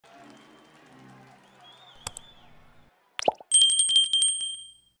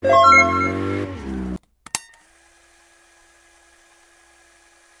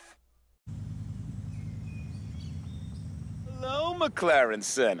McLaren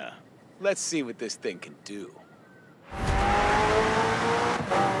Senna. Let's see what this thing can do.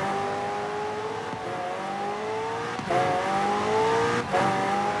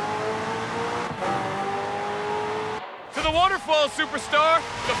 To the waterfall, superstar!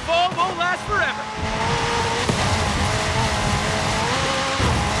 The fall won't last forever!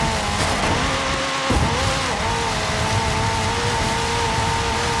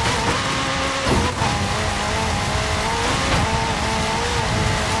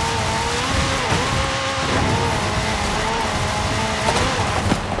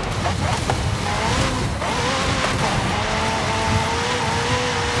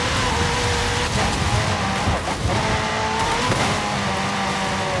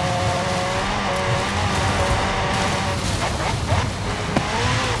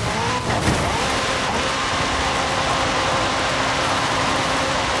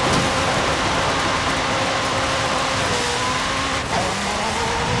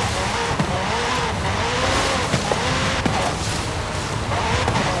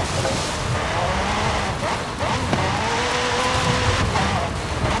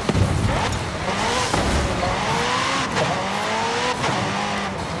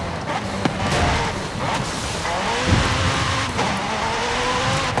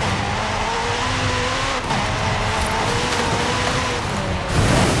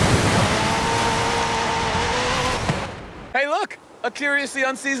 Hey, look! A curiously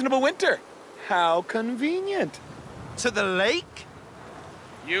unseasonable winter. How convenient. To the lake?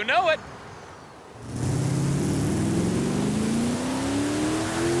 You know it.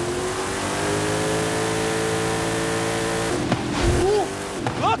 Ooh,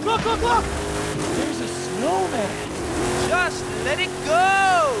 look, look, look, look! There's a snowman. Just let it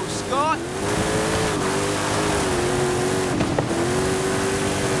go, Scott.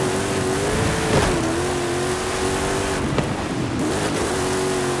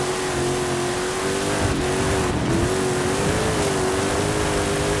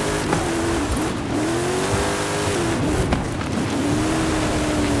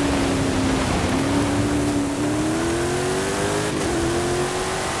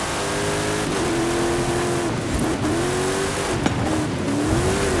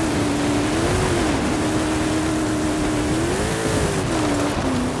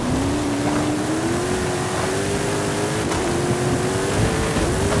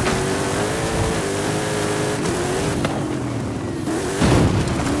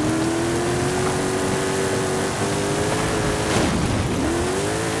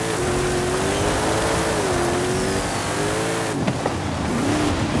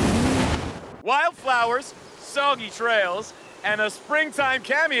 Wildflowers, soggy trails, and a springtime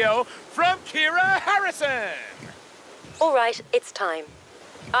cameo from Kira Harrison! All right, it's time.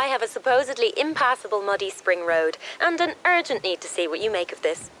 I have a supposedly impassable muddy spring road and an urgent need to see what you make of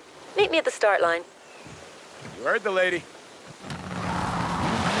this. Meet me at the start line. You heard the lady.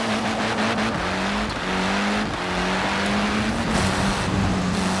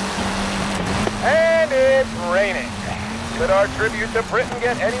 And it's raining. Could our tribute to Britain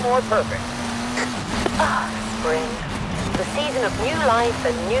get any more perfect? Ah, spring. The season of new life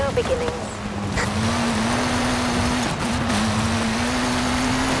and new beginnings.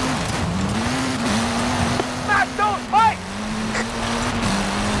 Matt, don't fight!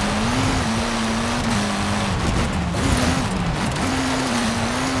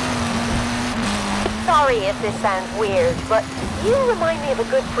 Sorry if this sounds weird, but you remind me of a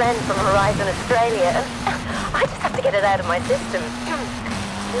good friend from Horizon Australia, and I just have to get it out of my system.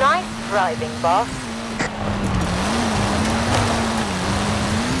 Nice driving, boss.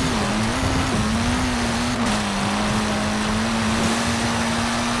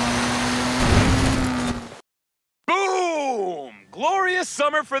 Boom! Glorious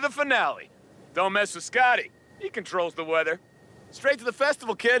summer for the finale. Don't mess with Scotty. He controls the weather. Straight to the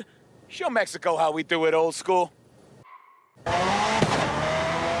festival, kid. Show Mexico how we do it old school.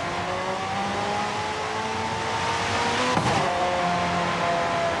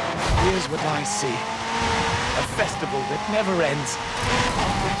 Here's what I see. A festival that never ends.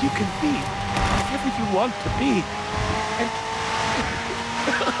 Where you can be whatever you want to be. And...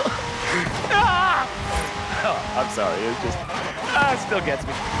 ah! Oh, I'm sorry, it just... it still gets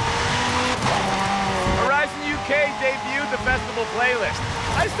me. Horizon UK debuted the festival playlist.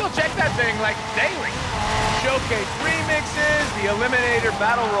 I still check that thing like daily. Showcase remixes, the Eliminator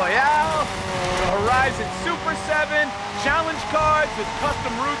Battle Royale, the Horizon Super 7, challenge cards with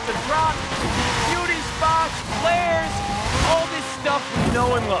custom routes and drops, beauty spots, flares, all this stuff we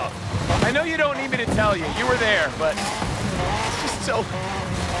know and love. I know you don't need me to tell you, you were there, but it's just so...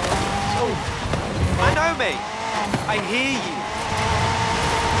 I know, mate. I hear you.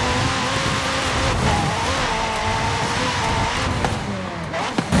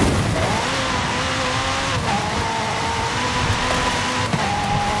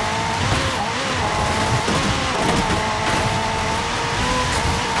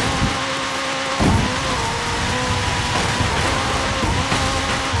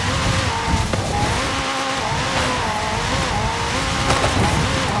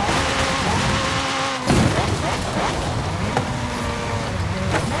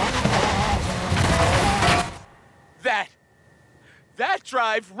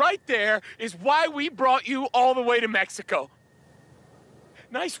 drive right there is why we brought you all the way to Mexico.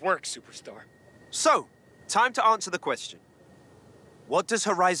 Nice work, Superstar. So, time to answer the question. What does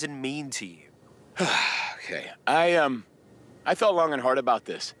Horizon mean to you? Okay, I thought long and hard about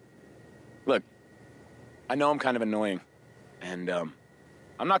this. Look, I know I'm kind of annoying, and,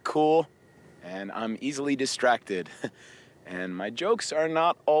 I'm not cool, and I'm easily distracted, and my jokes are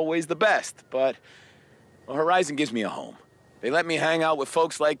not always the best, but well, Horizon gives me a home. They let me hang out with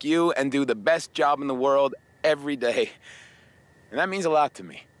folks like you and do the best job in the world every day, and that means a lot to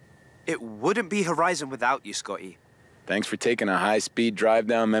me. It wouldn't be Horizon without you, Scotty. Thanks for taking a high-speed drive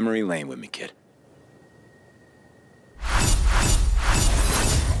down memory lane with me, kid.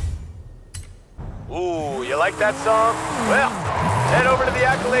 Ooh, you like that song? Well, head over to the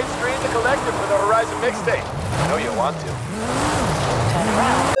Accolade Stream to collect it for the Horizon mixtape. I know you want to. Turn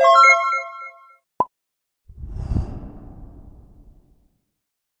around.